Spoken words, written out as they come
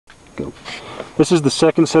scope. This is the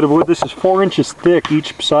second set of wood. This is 4 inches thick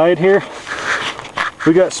each side here.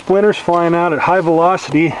 We got splinters flying out at high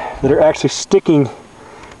velocity that are actually sticking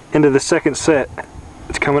into the second set.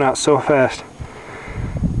 It's coming out so fast,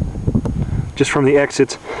 just from the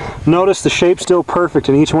exits. Notice the shape's still perfect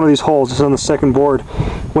in each one of these holes. This is on the second board.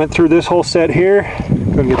 Went through this whole set here.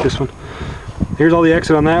 Go and get this one. Here's all the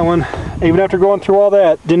exit on that one. Even after going through all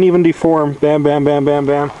that, didn't even deform. Bam, bam, bam, bam,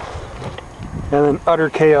 bam. And then utter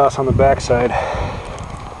chaos on the back side.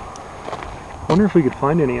 Wonder if we could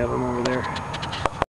find any of them over there.